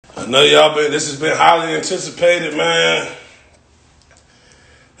I know this has been highly anticipated, man.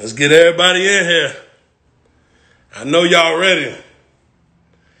 Let's get everybody in here. I know y'all ready.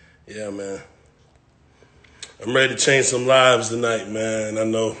 Yeah, man. I'm ready to change some lives tonight, man. I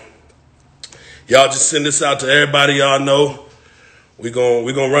know. Y'all just send this out to everybody y'all know. We're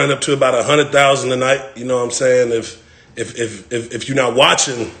gonna run up to about 100,000 tonight. You know what I'm saying? If you're not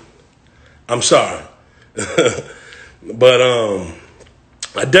watching, I'm sorry. But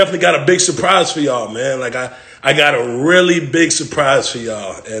I definitely got a big surprise for y'all, man. Like I got a really big surprise for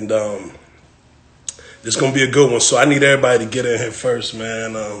y'all, and this is gonna be a good one. So I need everybody to get in here first,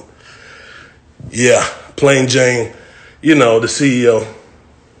 man. Yeah, Plain Jane, you know, the CEO.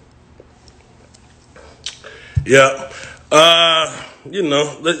 Yeah, you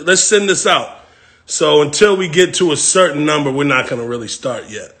know, let's send this out. So until we get to a certain number, we're not gonna really start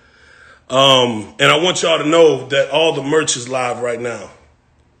yet. And I want y'all to know that all the merch is live right now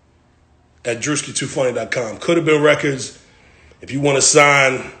at Druski2funny.com. Could have been records. If you want to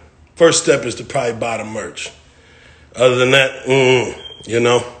sign, first step is to probably buy the merch. Other than that, you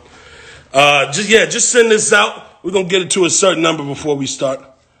know, just send this out. We're gonna get it to a certain number before we start.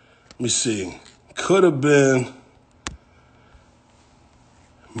 Let me see. Could have been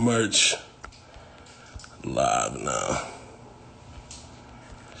merch live now.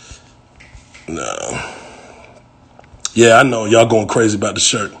 No. Yeah, I know y'all going crazy about the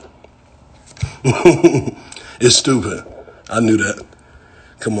shirt. It's stupid. I knew that.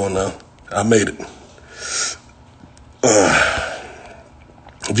 Come on now. I made it.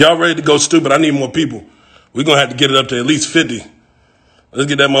 If y'all ready to go stupid, I need more people. We're going to have to get it up to at least 50. Let's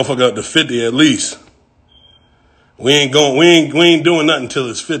get that motherfucker up to 50 at least. We ain't doing nothing until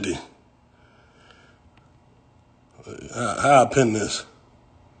it's 50. How I pin this?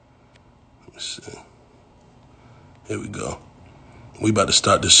 Let me see. Here we go. We about to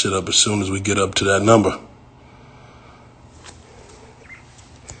start this shit up as soon as we get up to that number.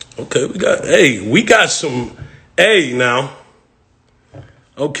 Okay, we got some A now.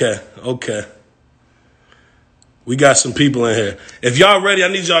 Okay. We got some people in here. If y'all ready, I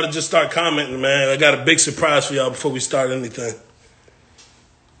need y'all to just start commenting, man. I got a big surprise for y'all before we start anything.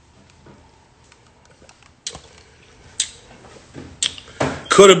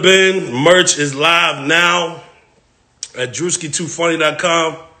 Could have been. Merch is live now at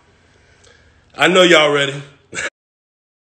Druski2funny.com. I know y'all ready.